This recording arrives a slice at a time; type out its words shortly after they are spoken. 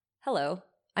Hello.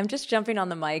 I'm just jumping on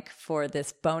the mic for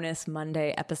this bonus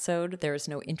Monday episode. There is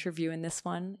no interview in this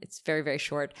one. It's very, very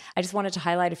short. I just wanted to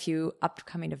highlight a few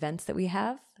upcoming events that we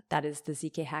have. That is the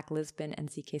ZK Hack Lisbon and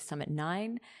ZK Summit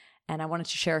 9. And I wanted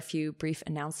to share a few brief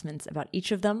announcements about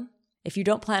each of them. If you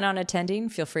don't plan on attending,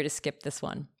 feel free to skip this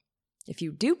one. If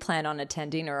you do plan on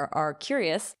attending or are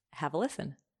curious, have a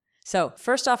listen. So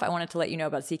first off, I wanted to let you know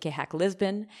about ZK Hack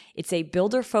Lisbon. It's a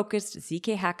builder-focused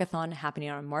ZK hackathon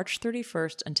happening on March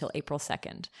 31st until April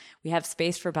 2nd. We have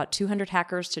space for about 200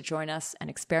 hackers to join us and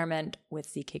experiment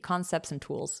with ZK concepts and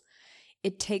tools.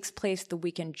 It takes place the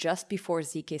weekend just before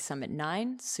ZK Summit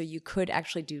 9, so you could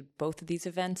actually do both of these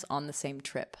events on the same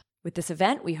trip. With this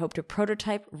event, we hope to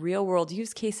prototype real-world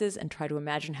use cases and try to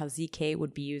imagine how ZK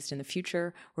would be used in the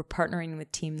future. We're partnering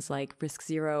with teams like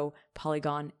RiskZero,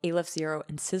 Polygon, Aleph Zero,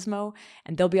 and Sysmo,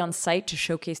 and they'll be on site to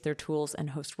showcase their tools and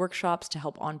host workshops to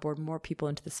help onboard more people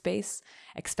into the space.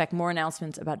 Expect more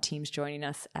announcements about teams joining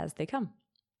us as they come.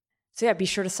 So yeah, be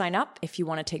sure to sign up if you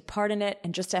want to take part in it.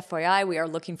 And just FYI, we are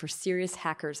looking for serious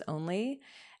hackers only.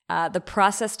 The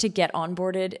process to get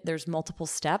onboarded, there's multiple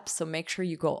steps, so make sure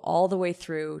you go all the way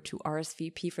through to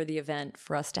RSVP for the event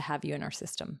for us to have you in our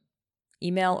system.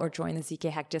 Email or join the ZK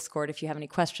Hack Discord if you have any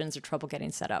questions or trouble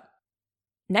getting set up.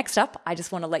 Next up, I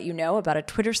just want to let you know about a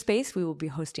Twitter space we will be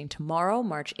hosting tomorrow,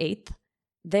 March 8th.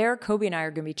 There, Kobe and I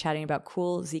are going to be chatting about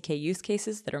cool ZK use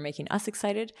cases that are making us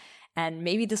excited, and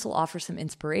maybe this will offer some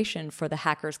inspiration for the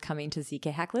hackers coming to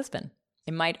ZK Hack Lisbon.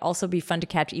 It might also be fun to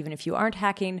catch even if you aren't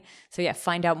hacking. So yeah,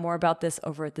 find out more about this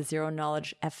over at the Zero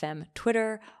Knowledge FM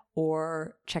Twitter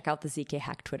or check out the ZK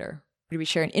Hack Twitter. We're going to be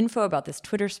sharing info about this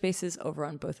Twitter Spaces over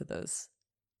on both of those.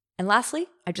 And lastly,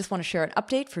 I just want to share an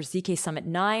update for ZK Summit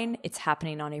 9. It's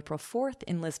happening on April 4th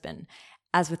in Lisbon.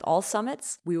 As with all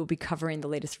summits, we will be covering the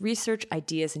latest research,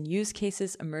 ideas, and use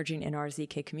cases emerging in our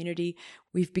ZK community.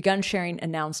 We've begun sharing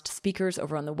announced speakers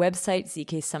over on the website,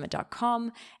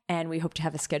 zksummit.com, and we hope to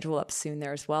have a schedule up soon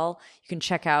there as well. You can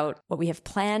check out what we have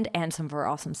planned and some of our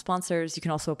awesome sponsors. You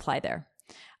can also apply there.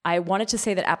 I wanted to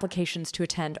say that applications to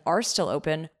attend are still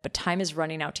open, but time is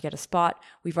running out to get a spot.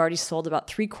 We've already sold about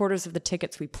 3/4 of the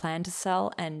tickets we plan to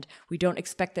sell, and we don't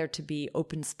expect there to be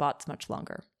open spots much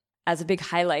longer. As a big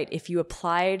highlight, if you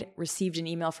applied, received an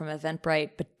email from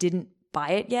Eventbrite, but didn't buy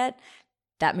it yet,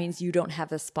 that means you don't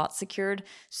have a spot secured.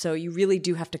 So you really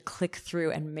do have to click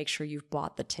through and make sure you've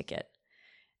bought the ticket.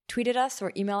 Tweet at us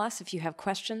or email us if you have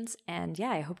questions. And yeah,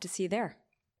 I hope to see you there.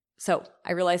 So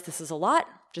I realize this is a lot.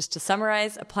 Just to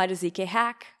summarize, apply to ZK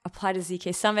Hack, apply to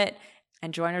ZK Summit,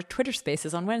 and join our Twitter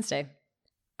Spaces on Wednesday.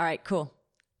 All right, cool.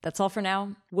 That's all for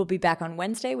now. We'll be back on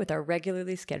Wednesday with our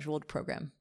regularly scheduled program.